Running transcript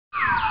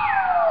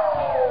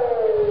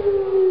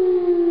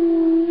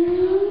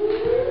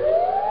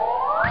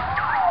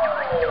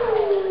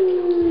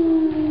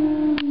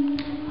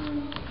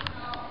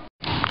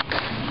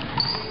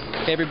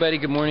Hey everybody,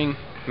 good morning.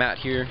 Matt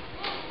here.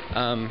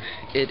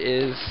 It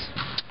is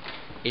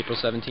April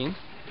 17th,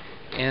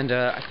 and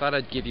I thought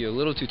I'd give you a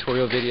little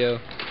tutorial video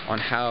on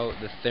how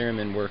the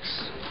Theremin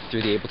works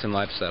through the Ableton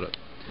Live setup.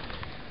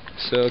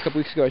 So a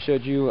couple weeks ago I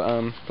showed you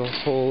the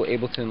whole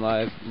Ableton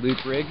Live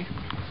loop rig.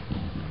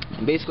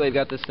 And basically I've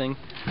got this thing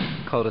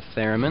called a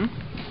Theremin,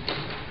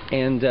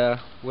 and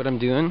what I'm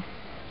doing,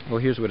 well,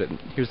 here's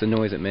the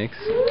noise it makes.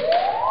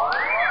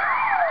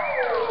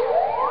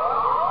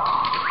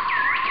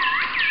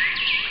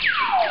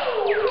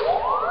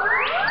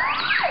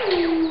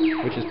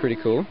 Which is pretty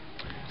cool.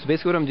 So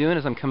basically what I'm doing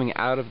is I'm coming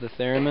out of the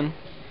Theremin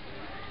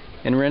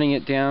and running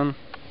it down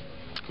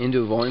into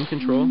a volume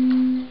control.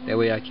 That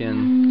way I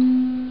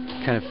can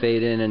kind of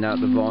fade in and out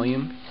the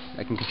volume.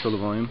 I can control the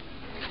volume.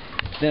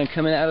 Then I'm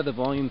coming out of the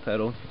volume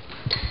pedal,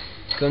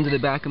 going to the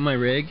back of my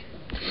rig,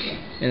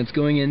 and it's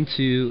going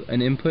into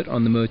an input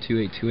on the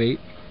Mo2 828,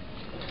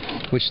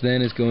 which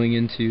then is going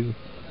into,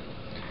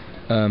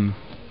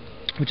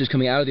 which is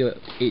coming out of the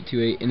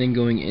 828 and then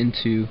going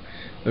into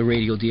a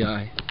radial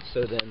DI.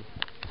 So then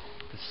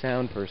the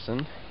sound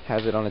person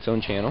has it on its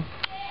own channel.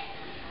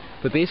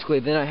 But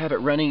basically then I have it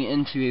running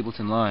into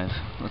Ableton Live.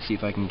 Let's see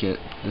if I can get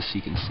this so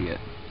you can see it.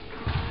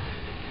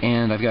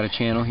 And I've got a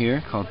channel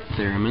here called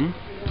Theremin.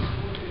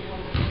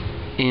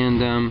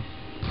 And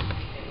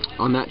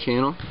on that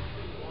channel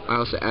I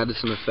also added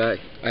some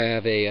effect. I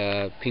have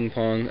a ping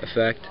pong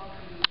effect.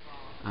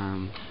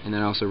 And then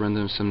I also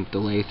run some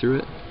delay through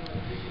it,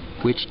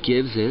 which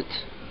gives it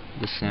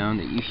the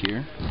sound that you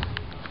hear.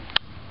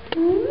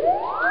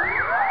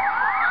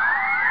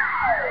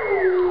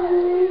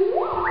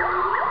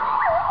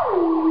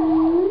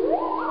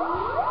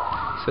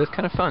 So it's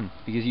kind of fun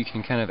because you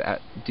can kind of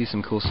do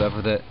some cool stuff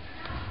with it.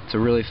 It's a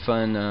really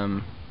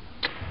fun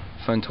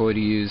fun toy to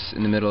use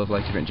in the middle of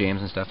like different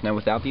jams and stuff. Now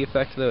without the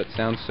effect though, it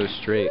sounds so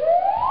straight.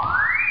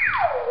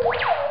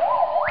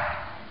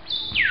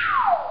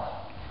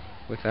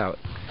 Without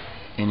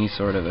any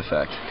sort of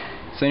effect.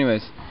 So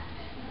anyways,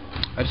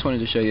 I just wanted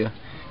to show you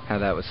how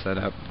that was set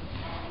up.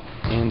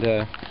 And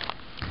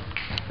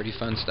pretty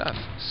fun stuff.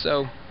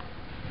 So,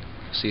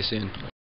 see you soon.